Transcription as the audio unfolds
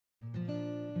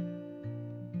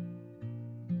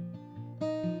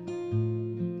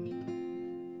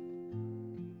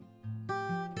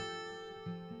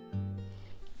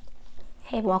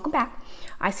Hey, welcome back.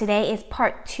 Today is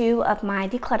part 2 of my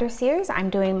declutter series. I'm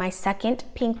doing my second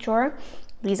pink drawer.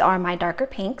 These are my darker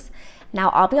pinks. Now,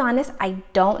 I'll be honest, I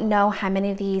don't know how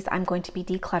many of these I'm going to be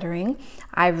decluttering.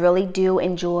 I really do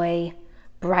enjoy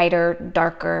brighter,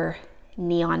 darker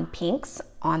neon pinks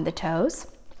on the toes.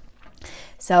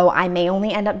 So I may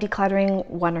only end up decluttering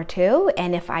 1 or 2,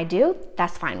 and if I do,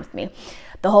 that's fine with me.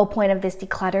 The whole point of this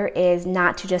declutter is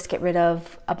not to just get rid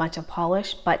of a bunch of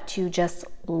polish, but to just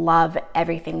love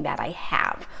everything that I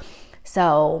have.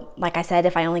 So like I said,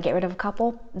 if I only get rid of a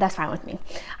couple, that's fine with me.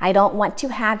 I don't want to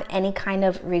have any kind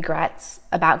of regrets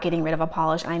about getting rid of a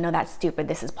polish. And I know that's stupid.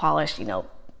 This is polish, you know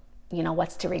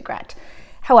what's to regret.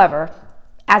 However,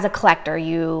 as a collector,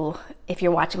 if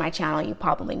you're watching my channel, you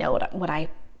probably know what I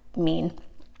mean.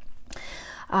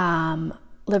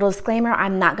 Little disclaimer,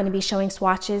 I'm not going to be showing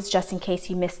swatches just in case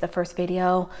you missed the first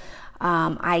video.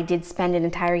 I did spend an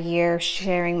entire year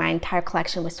sharing my entire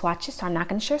collection with swatches, so I'm not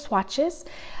going to share swatches.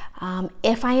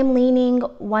 If I am leaning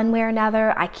one way or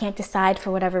another, I can't decide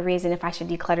for whatever reason if I should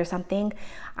declutter something,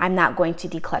 I'm not going to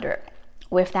declutter it.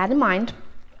 With that in mind,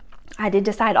 I did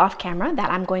decide off camera that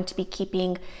I'm going to be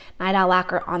keeping Night Owl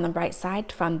Lacquer on the bright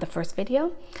side from the first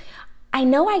video. I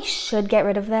know I should get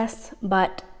rid of this,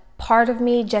 but part of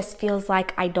me just feels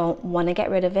like I don't want to get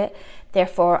rid of it,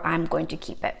 therefore I'm going to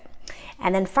keep it.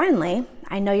 And then finally,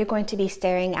 I know you're going to be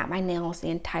staring at my nails the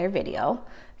entire video,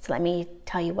 so let me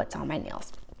tell you what's on my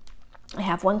nails. I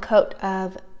have 1 coat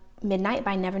of Midnight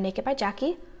by Never Naked by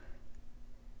Jackie.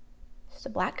 It's a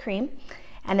black cream.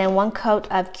 And then 1 coat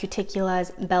of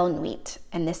Cuticula's Belle Nuit,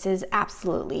 and this is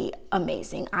absolutely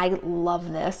amazing. I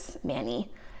love this mani.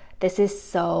 This is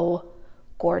so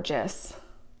gorgeous.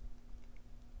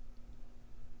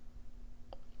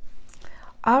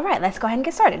 All right, let's go ahead and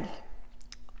get started.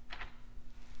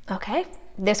 Okay,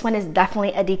 this one is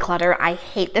definitely a declutter. I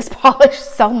hate this polish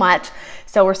so much.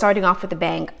 So we're starting off with a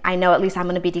bang. I know at least I'm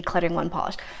gonna be decluttering 1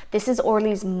 polish. This is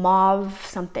Orly's Mauve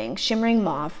something, Shimmering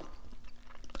Mauve.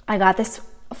 I got this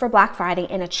for Black Friday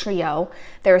in a trio.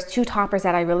 There was 2 toppers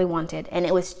that I really wanted, and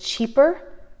it was cheaper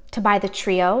to buy the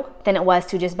trio than it was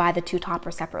to just buy the 2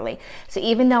 toppers separately. So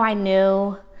even though I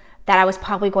knew that I was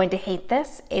probably going to hate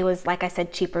this, it was, like I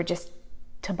said, cheaper just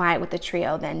to buy it with the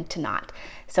trio than to not.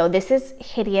 So this is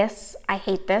hideous. I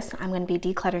hate this. I'm going to be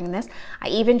decluttering this. I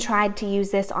even tried to use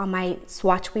this on my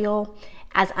swatch wheel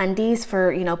as undies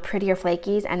for, prettier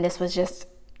flakies, and this was just,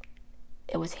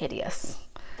 it was hideous.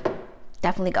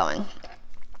 Definitely going.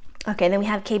 Okay, then we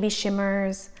have KB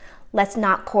Shimmers Let's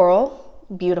Not Coral.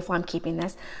 Beautiful, I'm keeping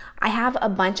this. I have a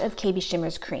bunch of KB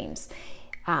Shimmers creams.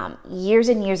 Years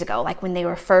and years ago, like when they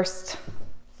were first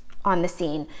on the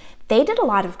scene, they did a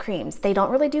lot of creams. They don't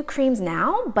really do creams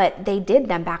now, but they did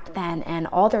them back then, and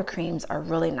all their creams are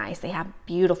really nice. They have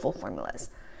beautiful formulas.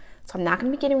 So I'm not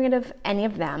gonna be getting rid of any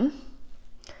of them.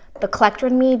 The collector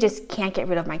in me just can't get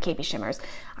rid of my KB Shimmers.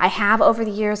 I have over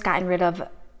the years gotten rid of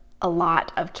a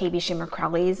lot of KB Shimmer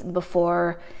Crowleys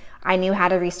before I knew how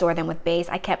to restore them with base.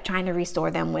 I kept trying to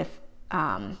restore them with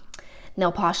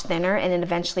nail polish thinner, and it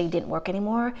eventually didn't work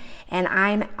anymore. And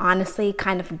I'm honestly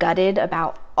kind of gutted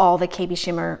about all the KB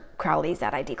Shimmer Crowleys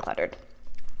that I decluttered.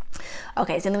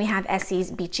 Okay, so then we have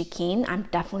Essie's Beachy Keen. I'm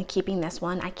definitely keeping this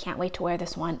one. I can't wait to wear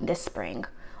this one this spring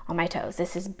on my toes.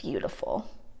 This is beautiful.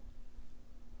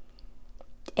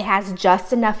 It has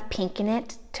just enough pink in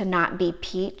it to not be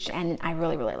peach, and I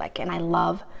really, really like it. And I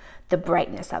love the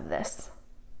brightness of this.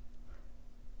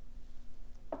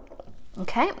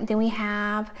 Okay, then we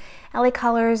have LA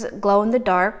Colors Glow in the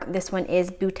Dark. This one is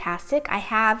Bootastic. I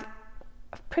have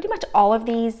pretty much all of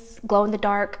these glow in the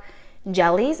dark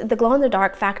jellies. The glow in the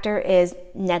dark factor is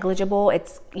negligible.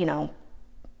 It's, you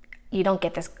don't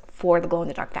get this for the glow in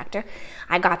the dark factor.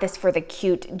 I got this for the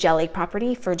cute jelly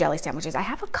property for jelly sandwiches. I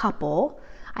have a couple.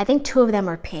 I think 2 of them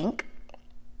are pink,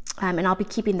 and I'll be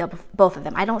keeping both of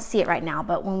them. I don't see it right now,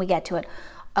 but when we get to it,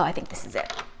 oh, I think this is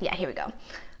it. Yeah, here we go.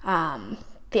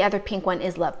 The other pink one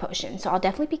is Love Potion. So I'll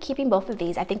definitely be keeping both of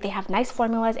these. I think they have nice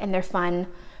formulas and they're fun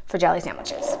for jelly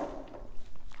sandwiches.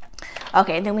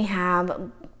 Okay, then we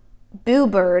have Boo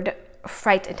Bird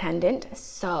Fright Attendant.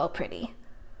 So pretty.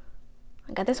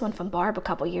 I got this one from Barb a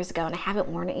couple years ago, and I haven't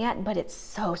worn it yet, but it's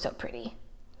so, so pretty.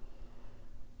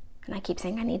 And I keep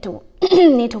saying I need to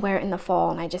need to wear it in the fall,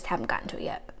 and I just haven't gotten to it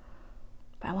yet.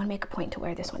 But I want to make a point to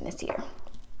wear this one this year.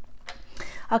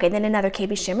 Okay, then another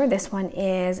KB Shimmer. This one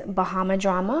is Bahama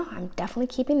Drama. I'm definitely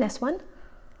keeping this one.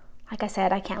 Like I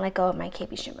said, I can't let go of my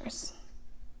KB Shimmers.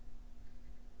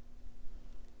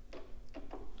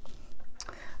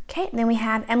 Okay, then we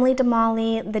have Emily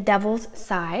Damali, The Devil's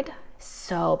Side.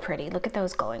 So pretty. Look at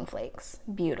those glowing flakes.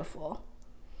 Beautiful.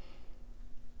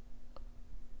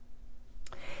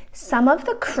 Some of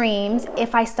the creams,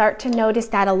 if I start to notice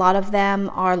that a lot of them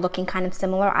are looking kind of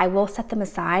similar, I will set them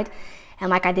aside. And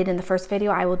like I did in the first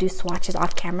video, I will do swatches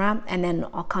off camera, and then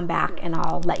I'll come back and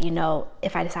I'll let you know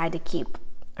if I decide to keep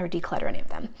or declutter any of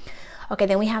them. Okay,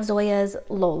 then we have Zoya's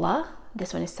Lola.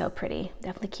 This one is so pretty.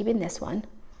 Definitely keeping this one.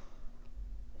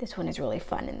 This one is really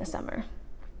fun in the summer.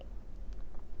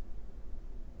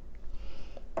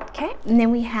 Okay, and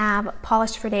then we have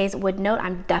Polish for Days Wood Note.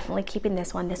 I'm definitely keeping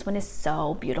this one. This one is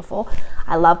so beautiful.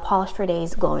 I love Polish for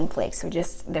Days glowing flakes.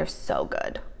 They're so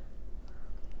good.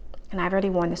 And I've already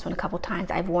worn this one a couple times.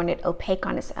 I've worn it opaque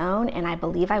on its own, and I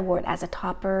believe I wore it as a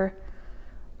topper.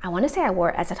 I want to say I wore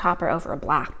it as a topper over a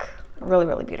black. Really,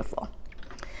 really beautiful.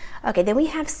 Okay, then we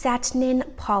have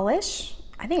Satinin Polish.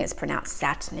 I think it's pronounced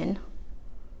Satinin.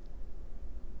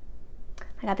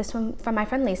 I got this one from my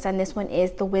friend Lisa, and this one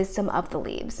is The Wisdom of the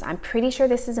Leaves. I'm pretty sure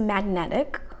this is a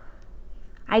magnetic.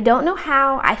 I don't know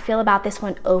how I feel about this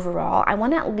one overall. I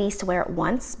want to at least wear it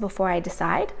once before I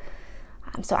decide.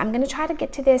 So I'm going to try to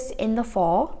get to this in the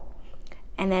fall,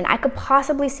 and then I could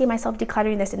possibly see myself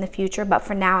decluttering this in the future, but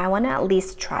for now I want to at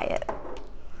least try it.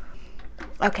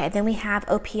 Okay, then we have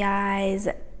OPI's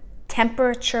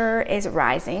Temperature is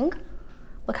Rising.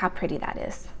 Look how pretty that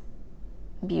is.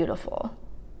 Beautiful.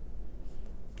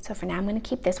 So for now I'm going to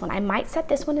keep this one. I might set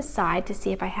this one aside to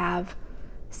see if I have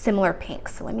similar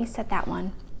pinks. So let me set that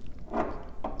one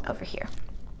over here.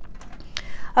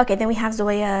 Okay, then we have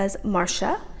Zoya's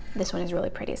Marcia. This one is really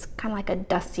pretty. It's kind of like a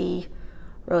dusty,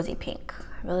 rosy pink.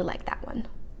 I really like that one.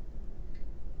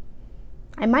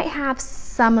 I might have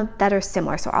some that are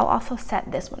similar, so I'll also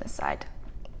set this one aside.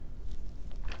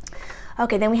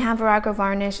 Okay, then we have Virago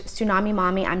Varnish Tsunami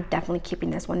Mommy. I'm definitely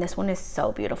keeping this one. This one is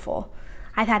so beautiful.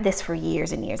 I've had this for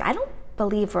years and years. I don't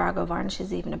believe Virago Varnish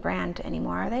is even a brand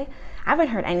anymore, are they? I haven't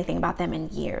heard anything about them in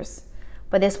years.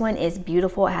 But this one is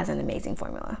beautiful. It has an amazing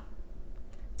formula.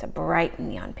 It's a bright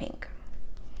neon pink.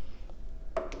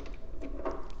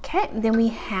 Okay, then we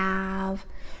have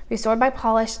Restored by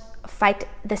Polish Fight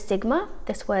the Stigma.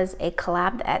 This was a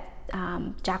collab that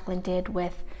Jacqueline did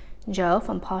with Joe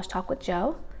from Polish Talk with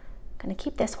Joe. I'm gonna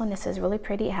keep this one. This is really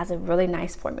pretty. It has a really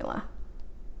nice formula.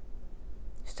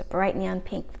 Just a bright neon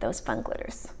pink with those fun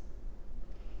glitters.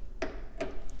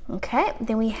 Okay,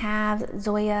 then we have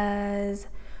Zoya's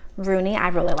Rooney. I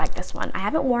really like this one. I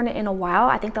haven't worn it in a while.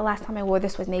 I think the last time I wore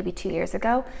this was maybe 2 years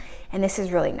ago, and this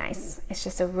is really nice. It's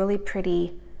just a really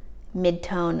pretty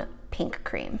mid-tone pink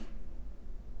cream.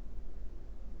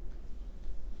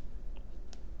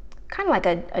 Kind of like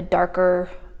a darker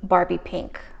Barbie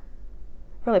pink.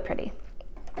 Really pretty.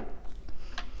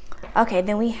 Okay,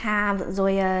 then we have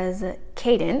Zoya's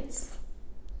Cadence.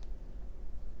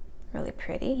 Really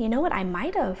pretty. You know what? I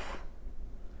might have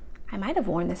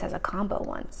worn this as a combo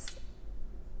once.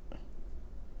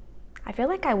 I feel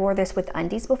like I wore this with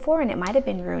undies before, and it might have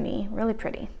been Rooney. Really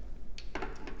pretty.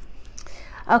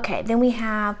 Okay, then we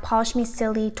have Polish Me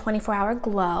Silly 24-Hour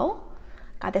Glow.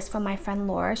 Got this from my friend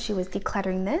Laura. She was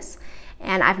decluttering this.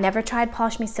 And I've never tried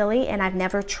Polish Me Silly, and I've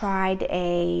never tried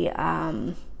a,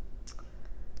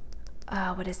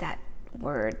 what is that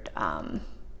word? I'm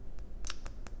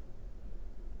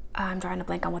drawing a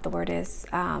blank on what the word is.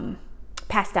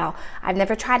 Pastel. I've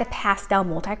never tried a pastel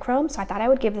multi-chrome, so I thought I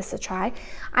would give this a try.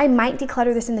 I might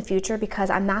declutter this in the future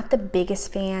because I'm not the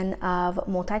biggest fan of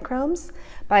multi-chromes,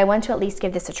 but I want to at least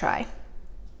give this a try.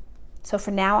 So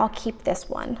for now, I'll keep this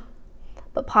one,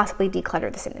 but possibly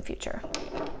declutter this in the future.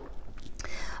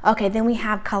 Okay, then we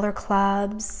have Color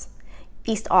Club's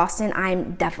East Austin.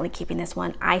 I'm definitely keeping this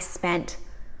one. I spent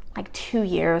like 2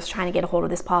 years trying to get a hold of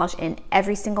this polish, and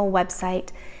every single website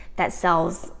that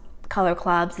sells Color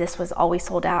Clubs, this was always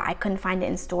sold out. I couldn't find it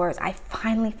in stores. I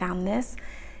finally found this,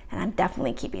 and I'm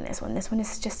definitely keeping this one. This one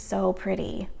is just so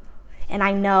pretty. And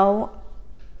I know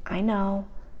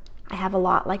I have a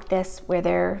lot like this where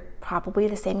they're probably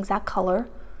the same exact color,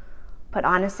 but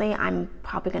honestly, I'm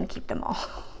probably gonna keep them all.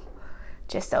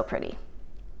 Just so pretty.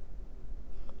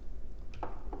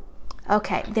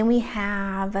 Okay, then we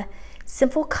have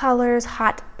Simple Colors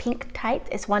Hot Pink Tights.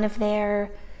 It's one of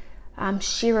their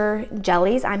shearer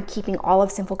jellies. I'm keeping all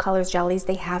of Simple Colors jellies.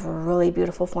 They have really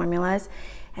beautiful formulas,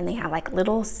 and they have like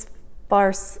little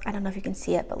sparse, I don't know if you can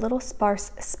see it, but little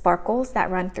sparse sparkles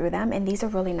that run through them, and these are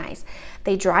really nice.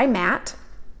 They dry matte,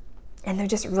 and they're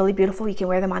just really beautiful. You can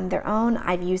wear them on their own.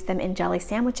 I've used them in jelly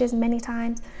sandwiches many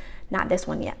times. Not this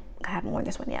one yet. I haven't worn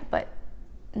this one yet, but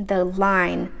the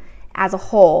line as a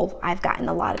whole, I've gotten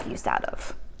a lot of use out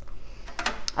of.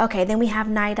 Okay, then we have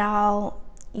Night Owl,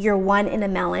 You're One in a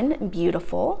Melon,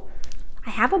 beautiful.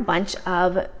 I have a bunch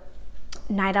of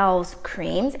Night Owl's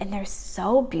creams, and they're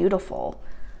so beautiful.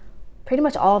 Pretty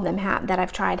much all of them that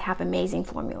I've tried have amazing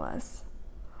formulas.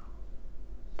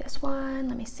 This one,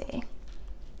 let me see.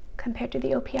 Compared to the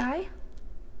OPI,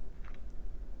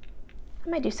 I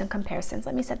might do some comparisons.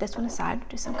 Let me set this one aside,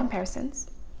 do some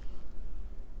comparisons.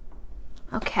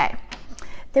 Okay,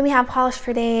 then we have Polish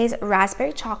for Days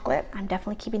Raspberry Chocolate. I'm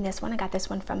definitely keeping this one. I got this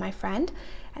one from my friend,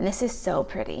 and this is so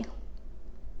pretty.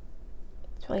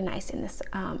 It's really nice in this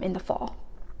in the fall.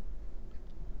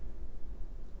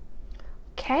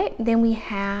 Okay, then we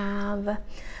have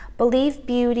Believe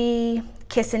Beauty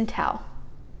Kiss and Tell.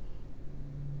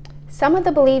 Some of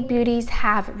the Believe Beauties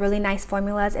have really nice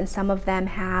formulas, and some of them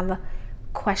have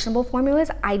questionable formulas.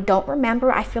 I don't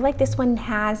remember. I feel like this one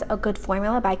has a good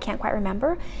formula, but I can't quite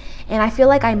remember. And I feel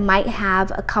like I might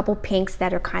have a couple pinks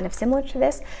that are kind of similar to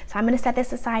this. So I'm going to set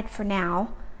this aside for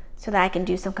now so that I can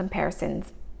do some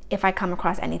comparisons if I come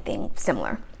across anything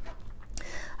similar.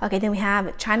 Okay, then we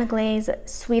have China Glaze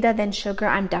Sweeter Than Sugar.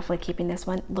 I'm definitely keeping this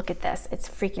one. Look at this. It's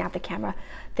freaking out the camera.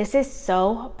 This is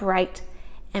so bright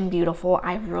and beautiful.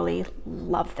 I really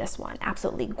love this one.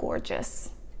 Absolutely gorgeous.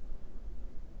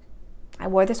 I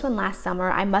wore this one last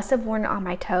summer. I must have worn it on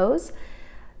my toes,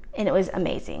 and it was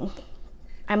amazing.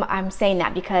 I'm saying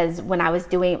that because when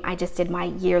I just did my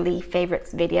yearly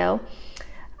favorites video.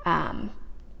 I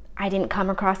didn't come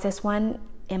across this one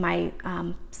in my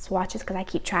swatches because I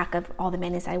keep track of all the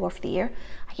manis I wore for the year.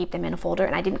 I keep them in a folder,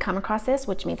 and I didn't come across this,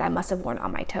 which means I must have worn it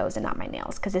on my toes and not my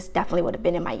nails, because this definitely would have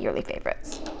been in my yearly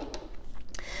favorites.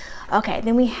 Okay,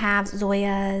 then we have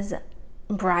Zoya's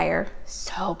Briar.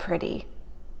 So pretty.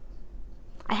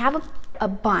 I have a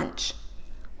bunch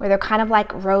where they're kind of like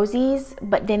rosies,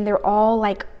 but then they're all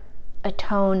like a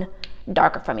tone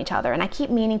darker from each other. And I keep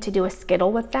meaning to do a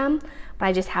Skittle with them, but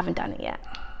I just haven't done it yet.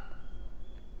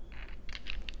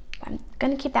 I'm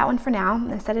gonna keep that one for now. I'm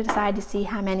gonna set it aside to see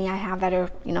how many I have that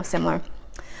are, you know, similar.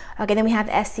 Okay, then we have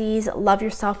Essie's Love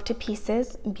Yourself to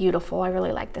Pieces. Beautiful, I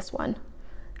really like this one.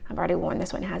 I've already worn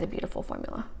this one, it has a beautiful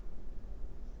formula.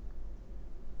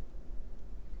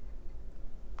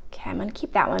 Okay, I'm gonna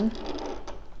keep that one.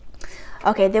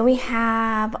 Okay, then we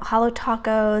have Holo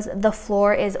Tacos, The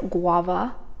Floor is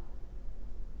Guava.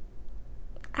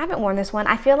 I haven't worn this one.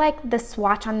 I feel like the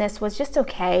swatch on this was just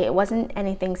okay. It wasn't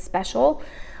anything special,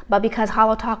 but because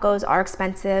Holo Tacos are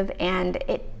expensive and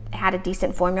it had a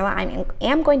decent formula, I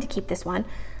am going to keep this one.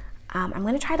 I'm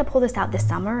gonna try to pull this out this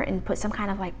summer and put some kind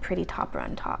of like pretty topper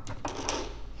on top.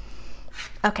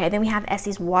 Okay, then we have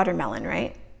Essie's Watermelon,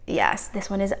 right? Yes, this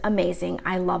one is amazing.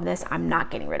 I love this. I'm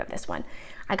not getting rid of this one.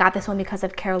 I got this one because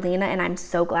of Carolina, and I'm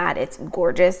so glad. It's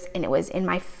gorgeous, and it was in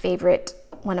my favorite,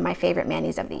 one of my favorite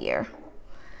manis of the year.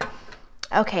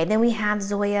 Okay, then we have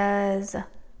Zoya's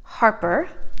Harper.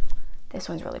 This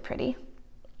one's really pretty.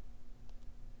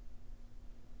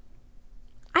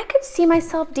 I could see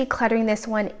myself decluttering this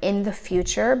one in the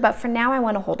future, but for now I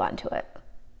want to hold on to it.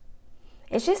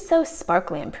 It's just so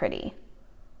sparkly and pretty.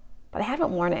 But I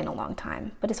haven't worn it in a long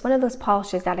time. But it's one of those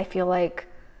polishes that I feel like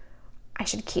I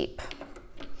should keep.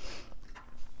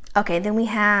 Okay, then we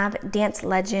have Dance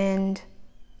Legend.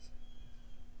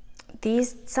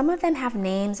 Some of them have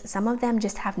names, some of them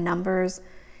just have numbers,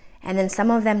 and then some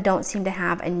of them don't seem to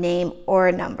have a name or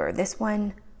a number. This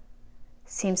one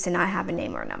seems to not have a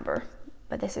name or a number,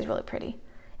 but this is really pretty.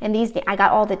 And these, I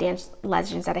got all the Dance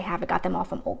Legends that I have. I got them all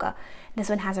from Olga. This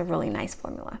one has a really nice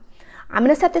formula. I'm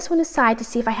gonna set this one aside to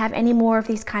see if I have any more of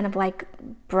these kind of like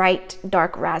bright,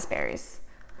 dark raspberries.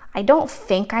 I don't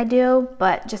think I do,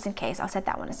 but just in case, I'll set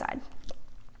that one aside.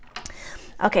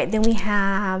 Okay, then we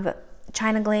have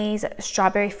China Glaze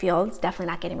Strawberry Fields. Definitely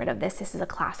not getting rid of this. This is a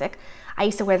classic. I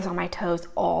used to wear this on my toes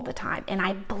all the time. And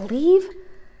I believe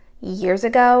years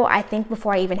ago, I think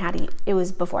before I even had, it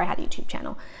was before I had a YouTube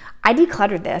channel, I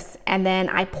decluttered this and then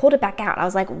I pulled it back out. I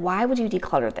was like, why would you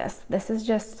declutter this? This is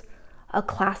just a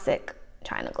classic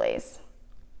China Glaze.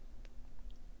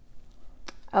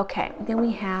 Okay, then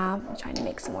we have, I'm trying to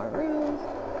make some more room.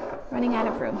 Running out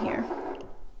of room here.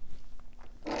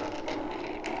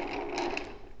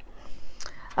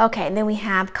 Okay, and then we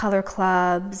have Color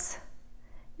Club's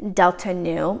Delta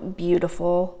New.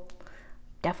 Beautiful.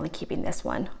 Definitely keeping this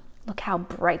one. Look how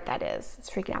bright that is. It's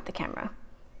freaking out the camera.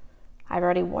 I've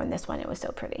already worn this one. It was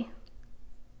so pretty.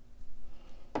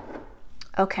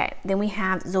 Okay, then we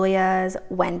have Zoya's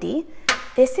Wendy.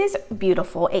 This is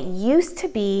beautiful. It used to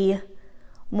be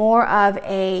more of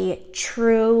a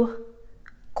true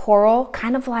coral,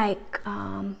 kind of like,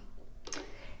 I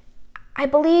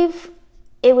believe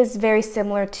it was very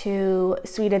similar to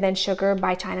Sweeter Than Sugar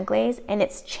by China Glaze, and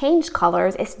it's changed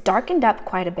colors. It's darkened up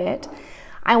quite a bit.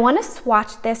 I want to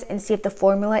swatch this and see if the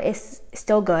formula is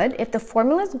still good. If the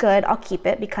formula is good, I'll keep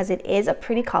it because it is a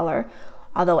pretty color.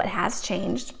 although it has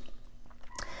changed.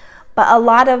 But a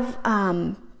lot of,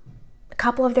 a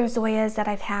couple of their Zoyas that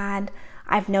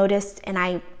I've noticed, and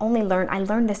I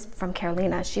learned this from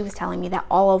Carolina. She was telling me that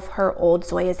all of her old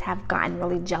Zoyas have gotten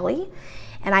really jelly.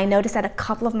 And I noticed that a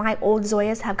couple of my old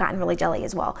Zoyas have gotten really jelly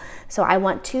as well. So I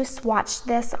want to swatch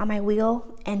this on my wheel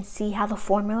and see how the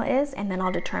formula is, and then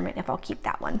I'll determine if I'll keep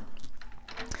that one.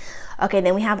 Okay,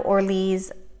 then we have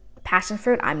Orly's Passion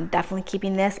Fruit. I'm definitely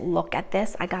keeping this. Look at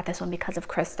this. I got this one because of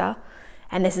Krista,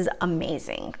 and this is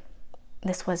amazing.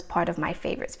 This was part of my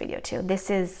favorites video too. This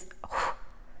is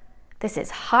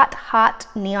hot, hot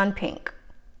neon pink.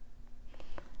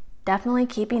 Definitely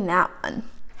keeping that one.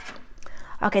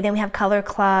 Okay, then we have Color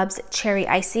Club's Cherry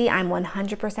Icy. I'm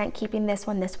 100% keeping this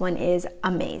one. This one is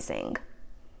amazing.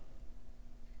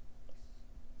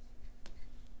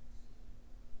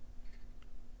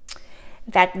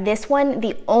 In fact, this one,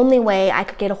 the only way I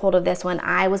could get a hold of this one,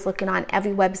 I was looking on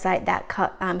every website that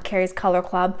carries Color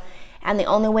Club, and the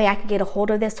only way I could get a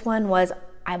hold of this one was,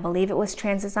 I believe it was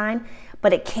Transdesign,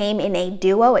 but it came in a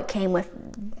duo. It came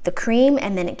with the cream,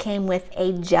 and then it came with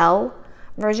a gel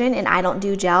version, and I don't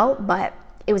do gel, but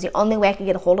it was the only way I could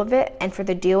get a hold of it, and for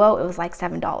the duo, it was like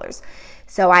 $7.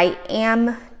 So I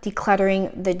am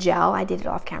decluttering the gel. I did it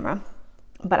off camera,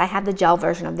 but I have the gel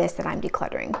version of this that I'm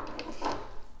decluttering.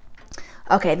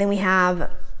 Okay, then we have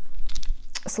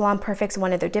Salon Perfect's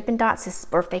one of their Dippin' Dots. This is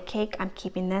Birthday Cake. I'm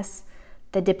keeping this.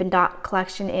 The Dippin' Dot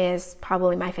collection is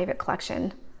probably my favorite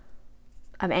collection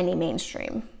of any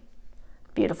mainstream.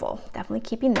 Beautiful. Definitely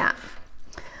keeping that.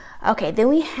 Okay, then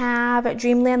we have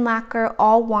Dreamland Lacquer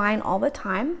All Wine All the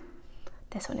Time.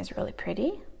 This one is really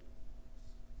pretty.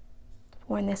 I've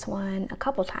worn this one a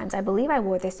couple times. I believe I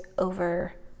wore this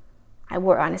over, I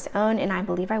wore it on its own, and I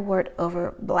believe I wore it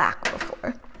over black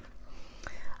before.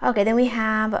 Okay, then we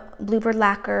have Bluebird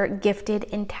Lacquer Gifted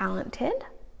and Talented.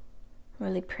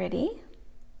 Really pretty.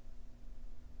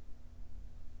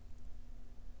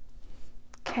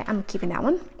 Okay, I'm keeping that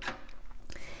one.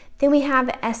 Then we have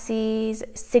Essie's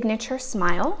Signature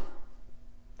Smile.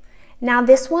 Now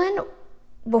this one,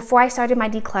 before I started my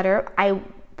declutter, I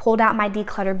pulled out my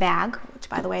declutter bag, which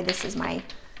by the way, this is my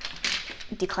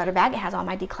declutter bag. It has all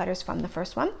my declutters from the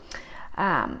first one.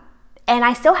 And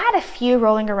I still had a few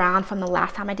rolling around from the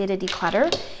last time I did a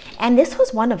declutter, and this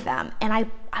was one of them. And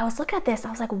I was looking at this,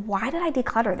 I was like, why did I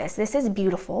declutter this? This is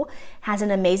beautiful, has an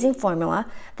amazing formula.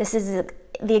 This is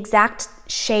the exact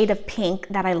shade of pink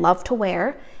that I love to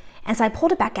wear. And so I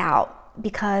pulled it back out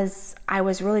because I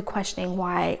was really questioning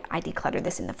why I decluttered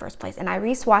this in the first place. And I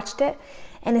re-swatched it,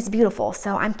 and it's beautiful,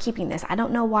 so I'm keeping this. I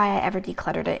don't know why I ever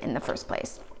decluttered it in the first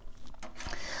place.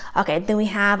 Okay, then we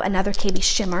have another KB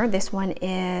shimmer. This one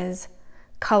is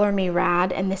Color Me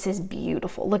Rad, and this is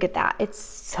beautiful. Look at that. It's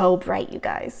so bright, you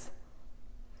guys.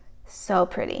 So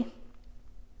pretty.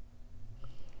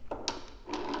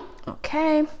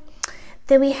 Okay,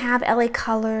 then we have LA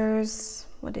Colors.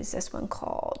 What is this one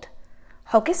called?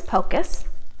 Hocus Pocus.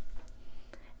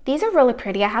 These are really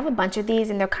pretty. I have a bunch of these,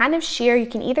 and they're kind of sheer. You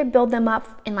can either build them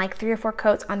up in like 3 or 4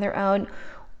 coats on their own,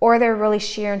 or they're really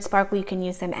sheer and sparkly. You can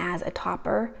use them as a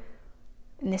topper.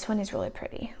 And this one is really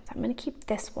pretty. So I'm gonna keep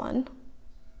this one.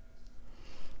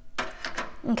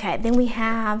 Okay, then we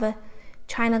have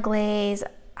China Glaze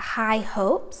High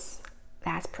Hopes.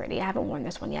 That's pretty. I haven't worn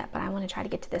this one yet, but I want to try to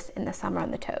get to this in the summer on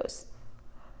the toes.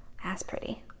 That's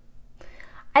pretty.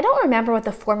 I don't remember what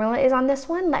the formula is on this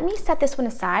one. Let me set this one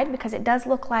aside because it does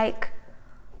look like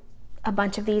a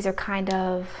bunch of these are kind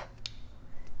of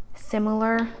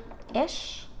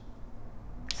similar-ish.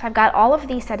 So I've got all of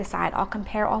these set aside. I'll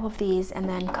compare all of these and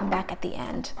then come back at the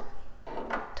end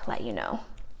to let you know.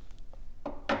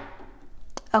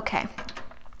 Okay.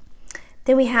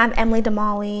 Then we have Emily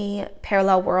Damali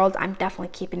Parallel Worlds. I'm definitely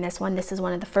keeping this one. This is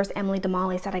one of the first Emily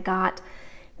Damalis that I got.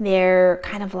 They're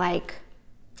kind of like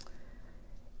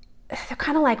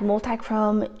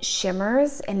multi-chrome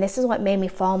shimmers, and this is what made me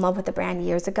fall in love with the brand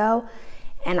years ago.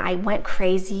 And I went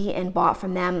crazy and bought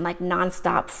from them like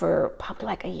nonstop for probably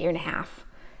like a year and a half.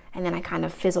 And then I kind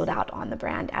of fizzled out on the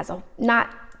brand not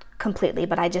completely,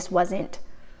 but I just wasn't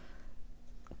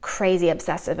crazy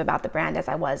obsessive about the brand as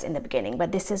I was in the beginning.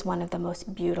 But this is one of the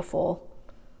most beautiful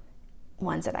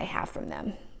ones that I have from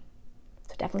them.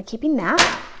 So definitely keeping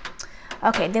that.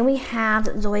 Okay, then we have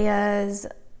Zoya's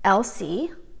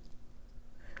LC.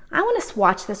 I want to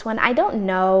swatch this one. I don't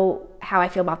know how I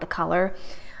feel about the color.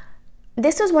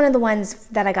 This was one of the ones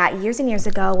that I got years and years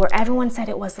ago where everyone said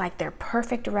it was like their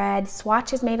perfect red.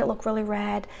 Swatches made it look really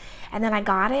red. And then I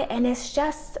got it and it's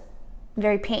just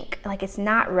very pink. Like it's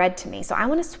not red to me. So I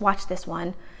want to swatch this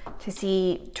one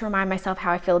to remind myself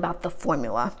how I feel about the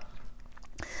formula.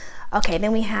 Okay,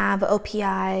 then we have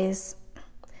OPI's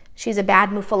She's a Bad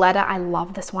Muffaletta. I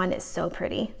love this one. It's so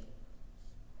pretty.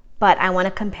 But I want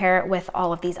to compare it with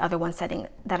all of these other ones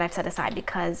that I've set aside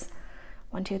because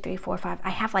 1, 2, 3, 4, 5. I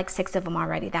have like 6 of them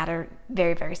already that are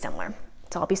very, very similar.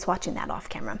 So I'll be swatching that off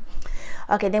camera.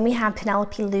 Okay, then we have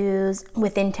Penelope Lou's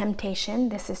Within Temptation.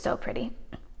 This is so pretty.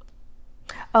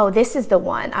 Oh, this is the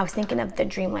one. I was thinking of the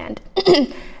Dreamland.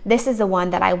 This is the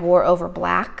one that I wore over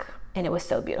black and it was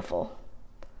so beautiful.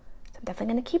 So I'm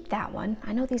definitely going to keep that one.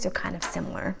 I know these are kind of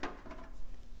similar.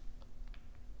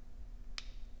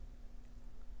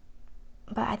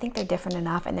 But I think they're different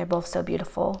enough and they're both so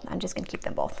beautiful. I'm just going to keep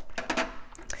them both.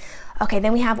 Okay,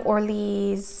 then we have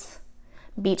Orly's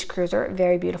Beach Cruiser.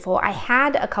 Very beautiful. I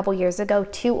had a couple years ago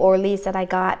 2 Orly's that I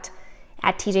got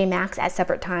at TJ Maxx at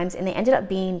separate times and they ended up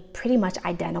being pretty much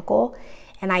identical.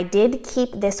 And I did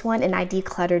keep this one and I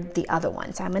decluttered the other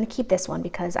one. So I'm going to keep this one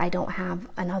because I don't have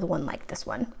another one like this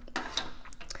one.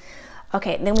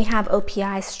 Okay, then we have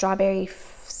OPI Strawberry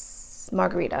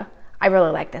Margarita. I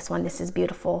really like this one. This is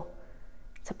beautiful.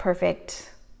 It's a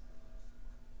perfect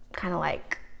kind of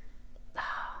like,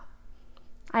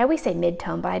 I always say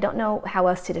mid-tone, but I don't know how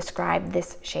else to describe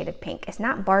this shade of pink. It's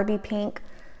not Barbie pink,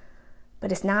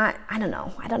 but it's not, I don't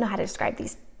know how to describe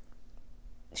these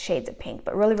shades of pink,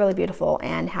 but really, really beautiful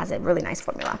and has a really nice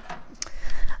formula.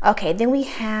 Okay, then we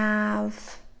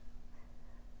have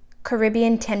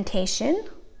Caribbean Temptation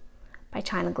by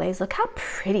China Glaze. Look how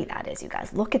pretty that is, you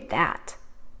guys. Look at that.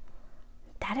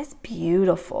 That is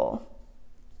beautiful.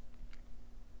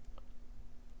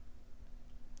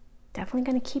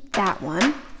 Definitely going to keep that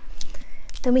one.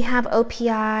 Then we have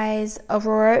OPI's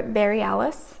Aurora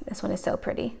Borealis. This one is so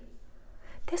pretty.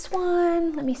 This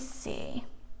one, let me see.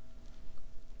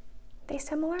 Are they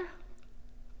similar?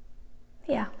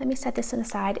 Yeah, let me set this on the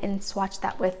side and swatch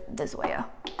that with the Zoya.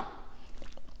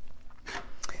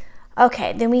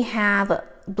 Okay, then we have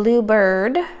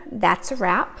Bluebird, That's a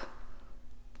Wrap,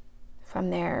 from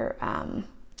their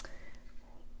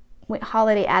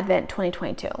Holiday Advent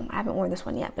 2022. I haven't worn this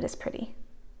one yet, but it's pretty.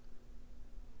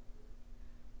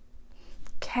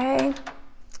 Okay.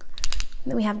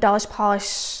 Then we have Dolish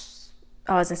Polish.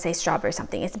 Oh, I was gonna say strawberry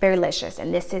something. It's Berrylicious,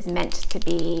 and this is meant to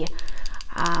be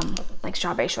like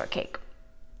strawberry shortcake.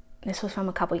 This was from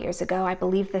a couple years ago. I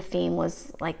believe the theme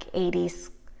was like 80s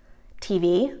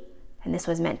TV, and this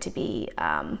was meant to be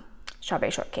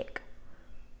strawberry shortcake.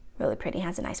 Really pretty,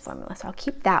 has a nice formula, so I'll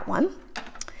keep that one.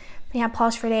 We have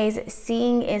Polish for Days,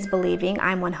 Seeing is Believing.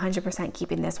 I'm 100%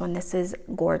 keeping this one. This is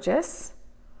gorgeous.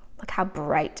 Look how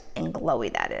bright and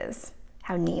glowy that is.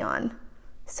 How neon.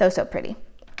 So, so pretty.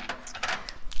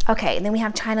 Okay, then we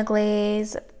have China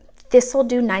Glaze, This'll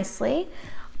Do Nicely.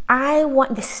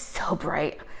 This is so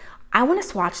bright. I want to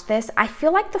swatch this. I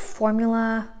feel like the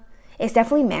formula is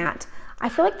definitely matte. I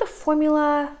feel like the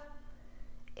formula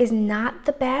is not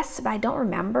the best, but I don't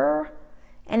remember.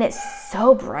 And it's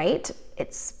so bright.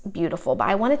 It's beautiful, but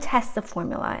I want to test the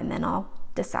formula and then I'll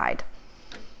decide.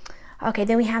 Okay,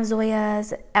 then we have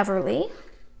Zoya's Everly,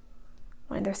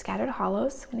 one of their Scattered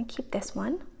Hollows. I'm going to keep this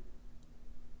one.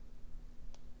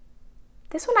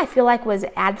 This one I feel like was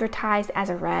advertised as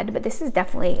a red, but this is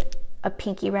definitely a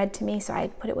pinky red to me, so I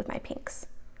put it with my pinks.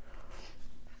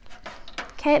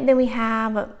 Okay, then we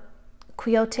have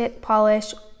Quixotic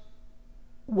Polish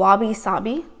Wabi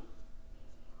Sabi.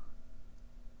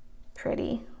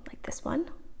 Pretty, like this one.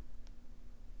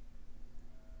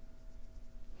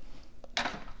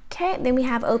 Okay, then we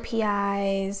have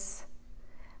OPI's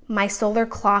My Solar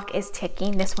Clock is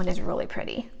Ticking. This one is really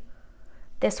pretty.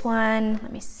 This one,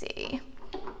 let me see.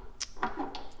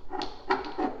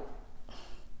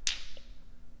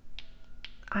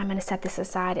 I'm gonna set this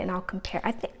aside and I'll compare.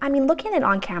 I mean, looking at it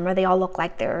on camera, they all look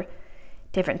like they're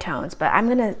different tones, but I'm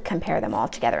gonna compare them all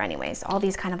together anyways. All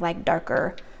these kind of like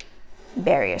darker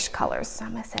berryish colors. So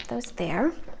I'm gonna set those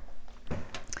there.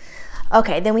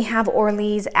 Okay, then we have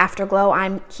Orly's Afterglow.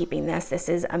 I'm keeping this. This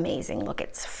is amazing. Look,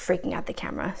 it's freaking out the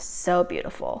camera. So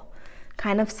beautiful.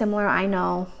 Kind of similar, I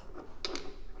know,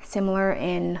 similar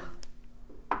in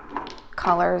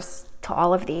colors to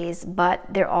all of these, but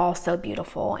they're all so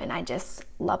beautiful and I just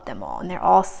love them all. And they're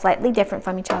all slightly different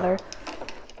from each other.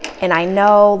 And I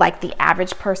know like the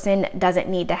average person doesn't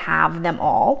need to have them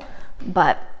all,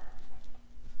 but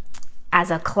as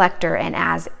a collector and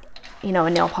as, you know, a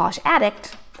nail polish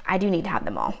addict, I do need to have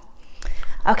them all.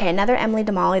 Okay, another Emily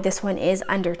Damali. This one is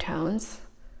Undertones.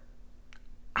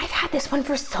 I've had this one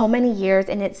for so many years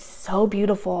and it's so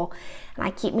beautiful. And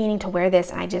I keep meaning to wear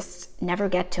this and I just never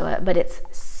get to it, but it's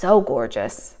so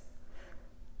gorgeous.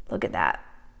 Look at that.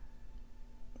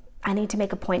 I need to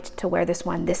make a point to wear this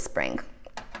one this spring.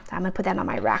 So I'm gonna put that on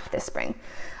my rack this spring.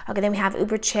 Okay, then we have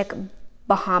Uber Chick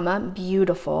Bahama,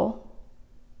 beautiful.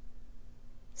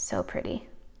 So pretty.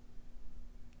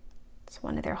 It's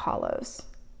one of their hollows.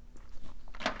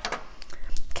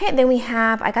 Okay, then we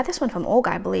have, I got this one from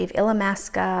Olga, I believe,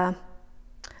 Illamasqua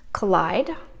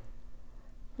Collide.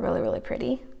 Really, really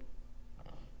pretty.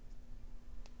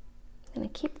 I'm gonna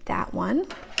keep that one.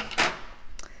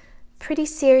 Pretty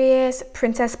Serious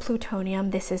Princess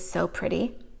Plutonium. This is so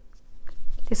pretty.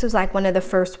 This was like one of the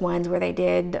first ones where they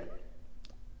did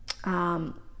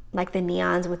like the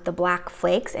neons with the black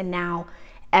flakes, and now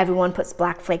everyone puts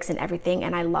black flakes in everything,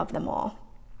 and I love them all.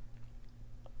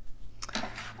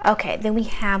 Okay, then we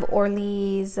have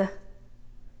Orly's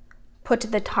Put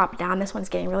the Top Down. This one's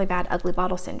getting really bad ugly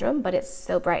bottle syndrome, but it's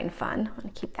so bright and fun. I'm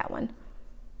gonna keep that one.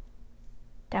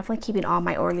 Definitely keeping all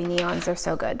my Orly neons, they're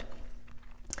so good.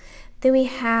 Then we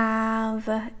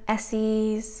have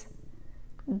Essie's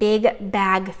Big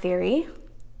Bag Theory.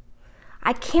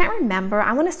 I can't remember,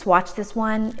 I wanna swatch this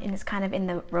one, and it's kind of in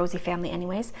the Rosy family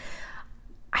anyways.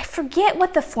 I forget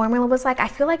what the formula was like. I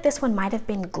feel like this one might have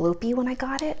been gloopy when I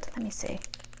got it. Let me see.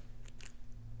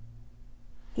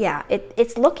 Yeah,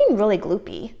 it's looking really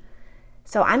gloopy.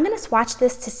 So I'm gonna swatch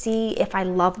this to see if I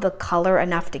love the color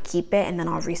enough to keep it, and then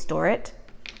I'll restore it.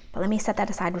 But let me set that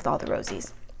aside with all the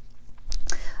rosies.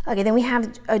 Okay, then we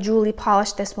have a Julie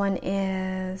polish. This one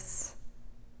is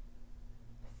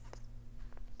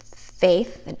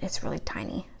Faith, and it's really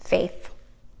tiny. Faith.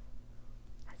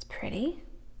 That's pretty.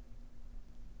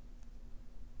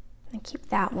 And keep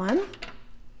that one.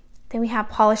 Then we have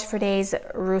Polish for Days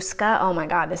Ruska. Oh my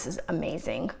God, this is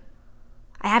amazing.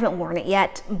 I haven't worn it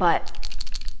yet, but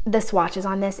the swatches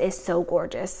on this is so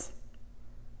gorgeous.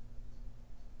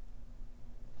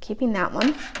 Keeping that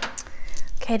one.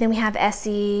 Okay, then we have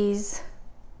Essie's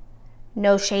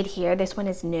No Shade Here. This one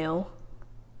is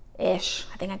new-ish.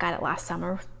 I think I got it last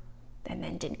summer and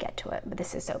then didn't get to it, but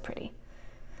this is so pretty.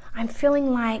 I'm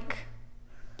feeling like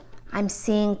I'm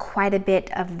seeing quite a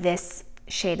bit of this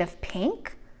shade of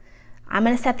pink. I'm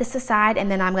gonna set this aside,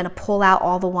 and then I'm gonna pull out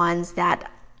all the ones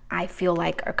that I feel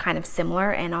like are kind of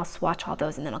similar, and I'll swatch all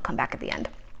those, and then I'll come back at the end.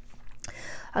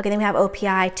 Okay, then we have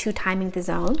OPI 2 Timing the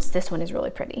Zones. This one is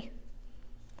really pretty.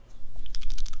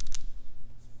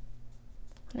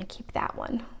 I'm gonna keep that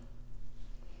one.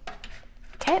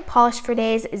 Okay, Polish for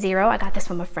Days 0. I got this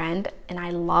from a friend, and I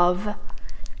love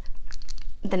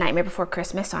The Nightmare Before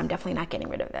Christmas, so I'm definitely not getting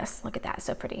rid of this. Look at that,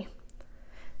 so pretty.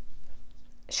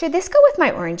 Should this go with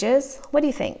my oranges? What do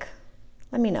you think?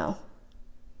 Let me know.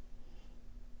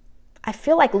 I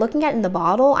feel like looking at it in the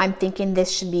bottle, I'm thinking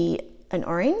this should be an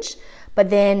orange, but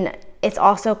then it's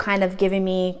also kind of giving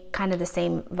me kind of the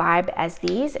same vibe as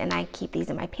these, and I keep these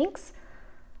in my pinks.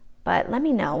 But let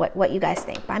me know what you guys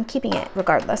think, but I'm keeping it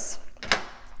regardless.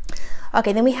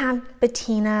 Okay, then we have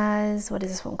Bettina's, what is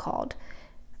this one called?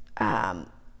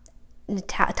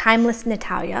 Timeless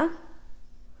Natalia.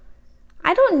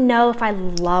 I don't know if I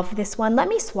love this one. Let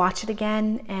me swatch it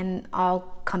again, and I'll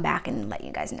come back and let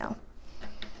you guys know.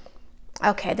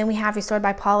 Okay, then we have Restored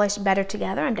by Polish Better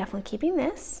Together. I'm definitely keeping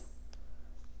this.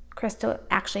 Crystal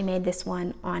actually made this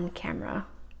one on camera.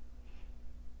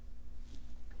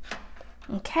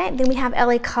 Okay, then we have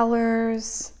LA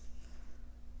Colors.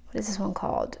 What is this one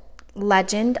called?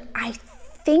 Legend. I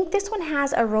think this one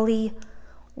has a really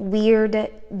weird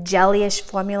jellyish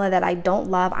formula that I don't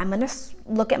love. I'm gonna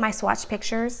look at my swatch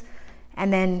pictures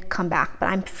and then come back, but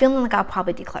I'm feeling like I'll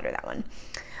probably declutter that one.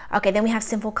 Okay, then we have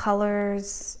Simple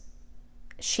Colors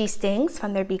She Stings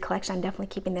from their B collection. I'm definitely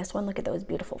keeping this one. Look at those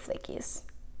beautiful flakies.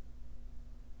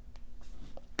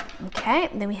 Okay,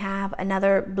 then we have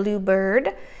another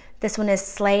Bluebird. This one is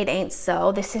Slade Ain't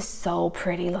So. This is so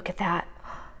pretty. Look at that.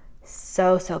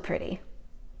 So, so pretty.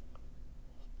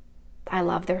 I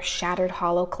love their Shattered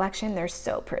Hollow collection. They're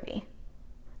so pretty.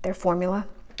 Their formula.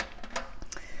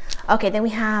 Okay, then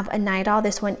we have a Night Owl.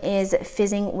 This one is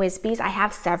Fizzing Wispies. I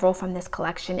have several from this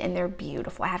collection, and they're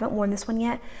beautiful. I haven't worn this one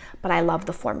yet, but I love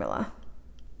the formula.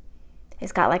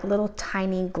 It's got like little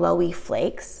tiny glowy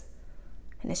flakes,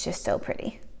 and it's just so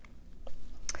pretty.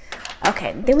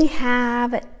 Okay, then we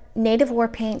have Native War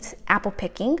Paints Apple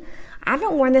Picking. I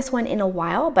haven't worn this one in a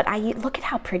while, but look at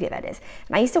how pretty that is.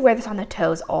 And I used to wear this on the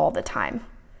toes all the time.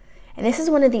 And this is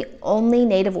one of the only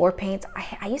Native War Paints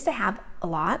I used to have a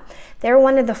lot. They were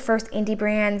one of the first indie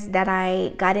brands that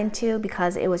I got into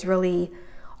because it was really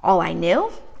all I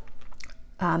knew.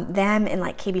 Them and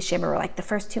like KB Shimmer were like the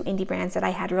first 2 indie brands that I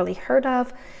had really heard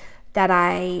of that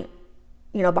I,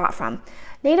 bought from.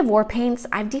 Native War Paints,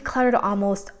 I've decluttered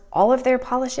almost all of their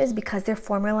polishes because their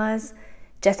formulas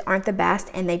just aren't the best,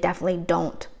 and they definitely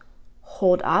don't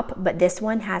hold up, but this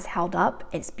one has held up.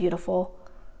 It's beautiful,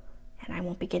 and I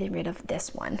won't be getting rid of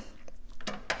this one.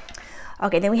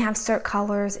 Okay, then we have Cert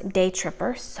Colors Day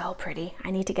Tripper. So pretty.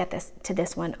 I need to get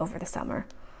this one over the summer.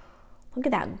 Look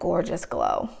at that gorgeous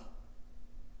glow.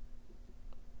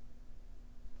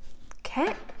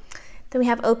 Okay, then we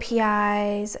have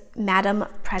OPI's Madam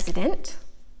President.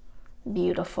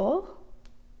 Beautiful.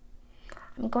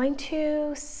 I'm going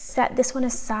to set this one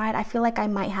aside. I feel like I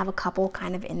might have a couple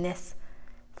kind of in this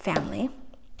family.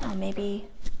 Oh, maybe.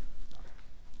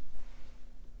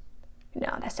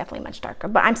 No, that's definitely much darker,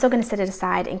 but I'm still going to set it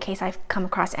aside in case I come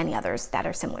across any others that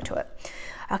are similar to it.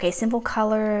 Okay, Simple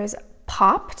Colors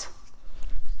Popped.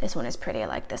 This one is pretty. I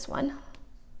like this one.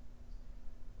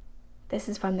 This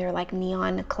is from their like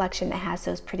neon collection that has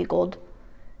those pretty gold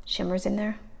shimmers in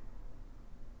there.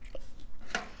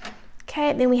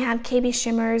 Okay, then we have KB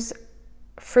Shimmers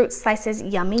Fruit Slices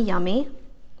Yummy Yummy.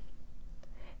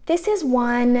 This is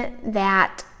one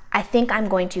that I think I'm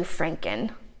going to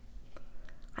franken.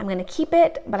 I'm going to keep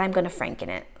it, but I'm going to franken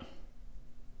it.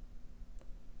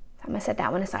 I'm going to set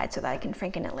that one aside so that I can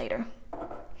franken it later.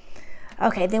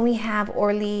 Okay, then we have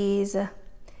Orly's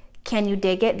Can You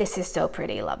Dig It? This is so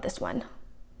pretty. Love this one.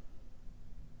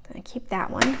 I'm going to keep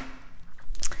that one.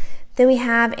 Then we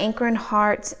have Anchor and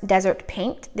Heart's Desert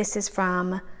Paint. This is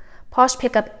from Polish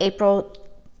Pickup April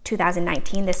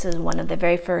 2019. This is one of the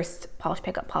very first Polish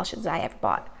Pickup polishes I ever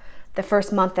bought. The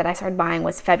first month that I started buying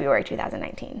was February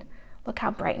 2019. Look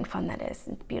how bright and fun that is.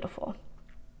 It's beautiful.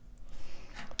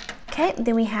 Okay,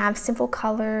 then we have Simple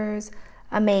Colors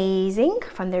Amazing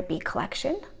from their B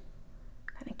collection.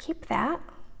 I'm gonna keep that.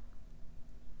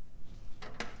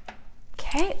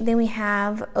 Okay, then we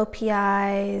have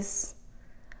OPI's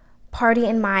Party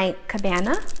in My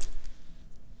Cabana.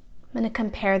 I'm gonna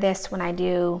compare this when I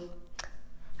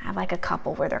have like a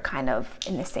couple where they're kind of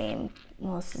in the same,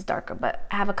 well, this is darker, but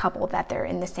I have a couple that they're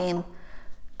in the same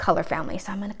color family,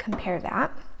 so I'm going to compare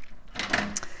that.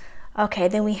 Okay,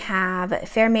 then we have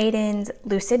Fair Maiden's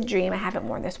Lucid Dream. I haven't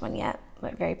worn this one yet,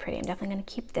 but very pretty. I'm definitely going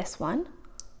to keep this one.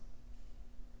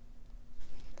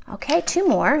 Okay, two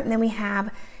more. And then we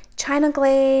have China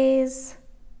Glaze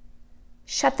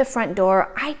Shut the Front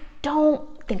Door. I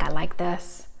don't think I like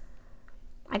this.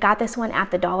 I got this one at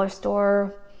the dollar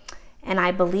store, and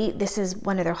I believe this is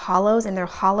one of their hollows, and their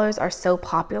hollows are so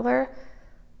popular,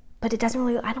 but it doesn't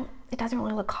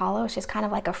really look hollow. It's just kind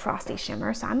of like a frosty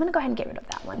shimmer. So I'm gonna go ahead and get rid of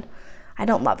that one. I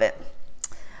don't love it.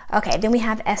 Okay, then we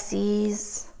have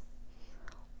Essie's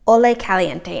Ole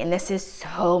Caliente, and this is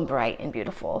so bright and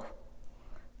beautiful.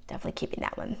 Definitely keeping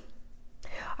that one.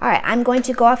 All right, I'm going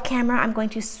to go off camera. I'm going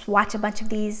to swatch a bunch of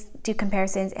these, do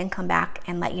comparisons, and come back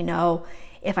and let you know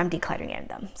if I'm decluttering any of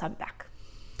them. So I'll be back.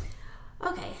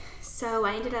 Okay, so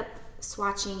I ended up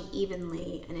swatching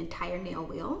evenly an entire nail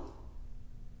wheel.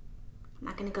 I'm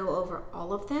not going to go over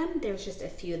all of them. There's just a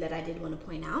few that I did want to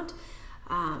point out.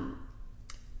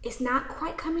 It's not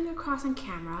quite coming across on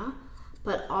camera,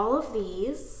 but all of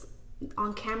these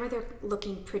on camera, they're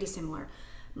looking pretty similar.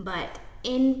 But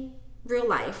in real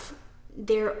life,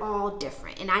 they're all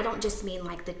different. And I don't just mean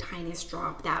like the tiniest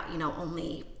drop that, you know,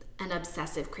 only an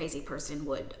obsessive, crazy person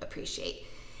would appreciate.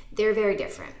 They're very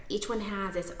different. Each one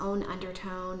has its own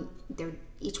undertone.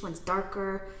 Each one's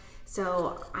darker.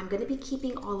 So I'm going to be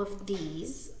keeping all of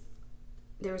these.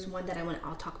 There's one that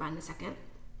I'll talk about in a second.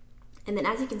 And then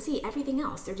as you can see, everything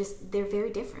else, they're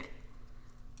very different.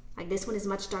 Like this one is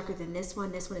much darker than this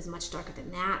one. This one is much darker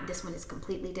than that. This one is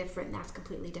completely different. That's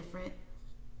completely different.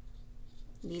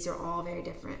 These are all very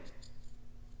different.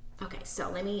 Okay,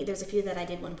 so there's a few that I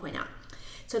did want to point out.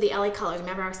 So the LA Colors,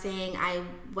 remember I was saying I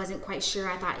wasn't quite sure.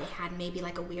 I thought it had maybe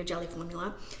like a weird jelly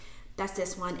formula. That's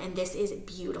this one, and this is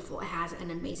beautiful. It has an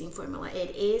amazing formula.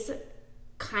 It is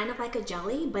kind of like a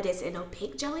jelly, but it's an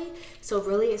opaque jelly. So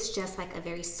really it's just like a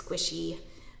very squishy,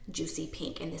 juicy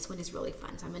pink, and this one is really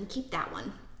fun. So I'm gonna keep that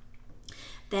one.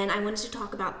 Then I wanted to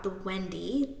talk about the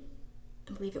Wendy.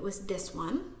 I believe it was this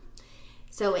one.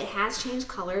 So it has changed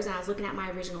colors, and I was looking at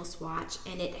my original swatch,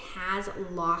 and it has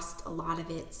lost a lot of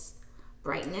its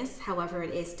brightness. However,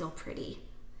 it is still pretty,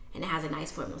 and it has a nice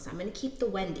formula. So I'm gonna keep the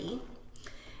Wendy.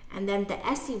 And then the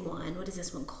Essie one, what is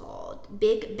this one called?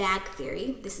 Big Bag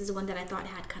Theory. This is the one that I thought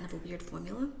had kind of a weird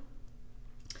formula.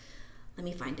 Let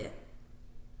me find it.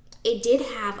 It did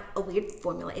have a weird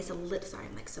formula. It's a little, sorry,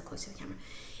 I'm like so close to the camera.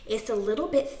 It's a little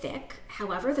bit thick.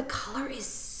 However, the color is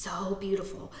so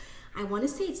beautiful. I want to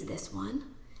say it's this one.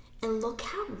 And look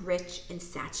how rich and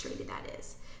saturated that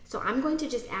is. So I'm going to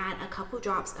just add a couple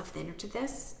drops of thinner to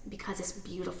this because it's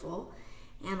beautiful.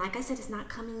 And like I said, it's not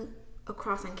coming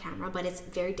across on camera, but it's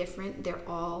very different. They're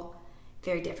all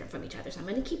very different from each other. So I'm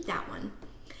going to keep that one.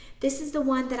 This is the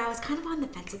one that I was kind of on the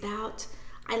fence about.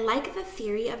 I like the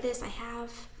theory of this. I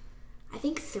have, I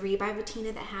think 3 by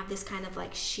Bettina that have this kind of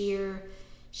like sheer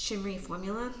shimmery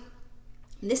formula.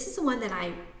 And this is the one that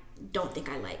I don't think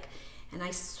I like. And I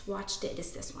swatched it,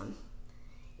 it's this one.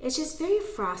 It's just very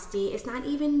frosty. It's not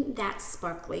even that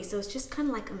sparkly. So it's just kind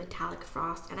of like a metallic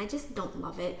frost and I just don't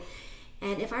love it.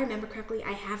 And if I remember correctly,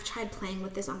 I have tried playing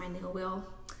with this on my nail wheel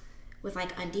with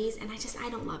like undies and I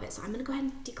don't love it. So I'm gonna go ahead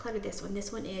and declutter this one.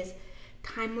 This one is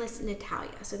Timeless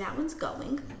Natalia. So that one's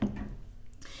going.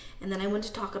 And then I want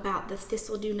to talk about the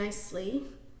This'll Do Nicely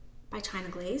by China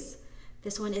Glaze.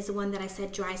 This one is the one that I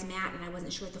said dries matte and I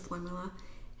wasn't sure the formula.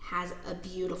 Has a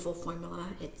beautiful formula.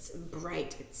 It's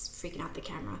bright, it's freaking out the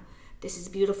camera. This is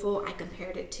beautiful. I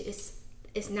compared it to,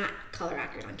 it's not color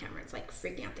accurate on camera. It's like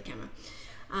freaking out the camera.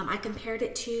 I compared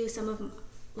it to some of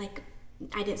like,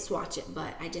 I didn't swatch it,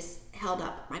 but I just held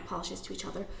up my polishes to each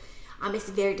other. It's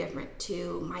very different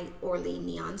to my Orly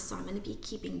Neon, so I'm gonna be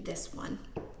keeping this one.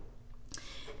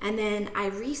 And then I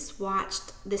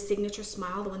re-swatched the Signature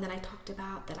Smile, the one that I talked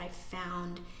about that I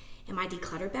found in my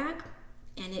declutter bag.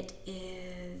 And it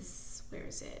is, where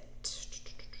is it?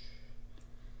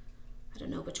 I don't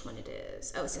know which one it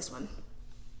is. Oh, it's this one.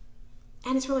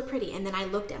 And it's really pretty. And then I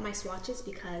looked at my swatches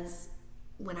because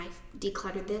when I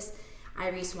decluttered this, I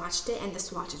re-swatched it and the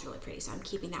swatch is really pretty. So I'm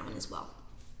keeping that one as well.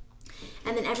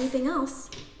 And then everything else,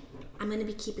 I'm going to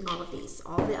be keeping all of these.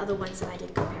 All the other ones that I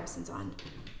did comparisons on,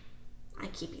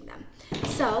 I'm keeping them.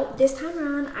 So this time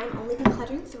around, I'm only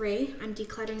decluttering 3. I'm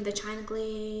decluttering the China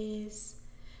Glaze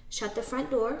Shut the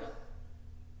Front Door.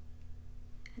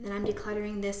 And then I'm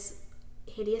decluttering this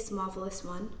Hideous Marvelous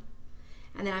one.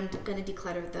 And then I'm going to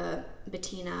declutter the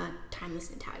Bettina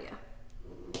Timeless Natalia.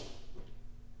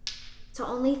 So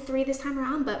only 3 this time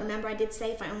around, but remember I did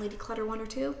say if I only declutter 1 or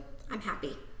 2, I'm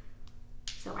happy.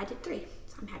 So I did 3,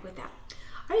 so I'm happy with that.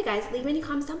 All right, guys, leave any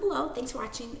comments down below. Thanks for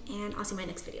watching, and I'll see you in my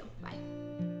next video. Bye.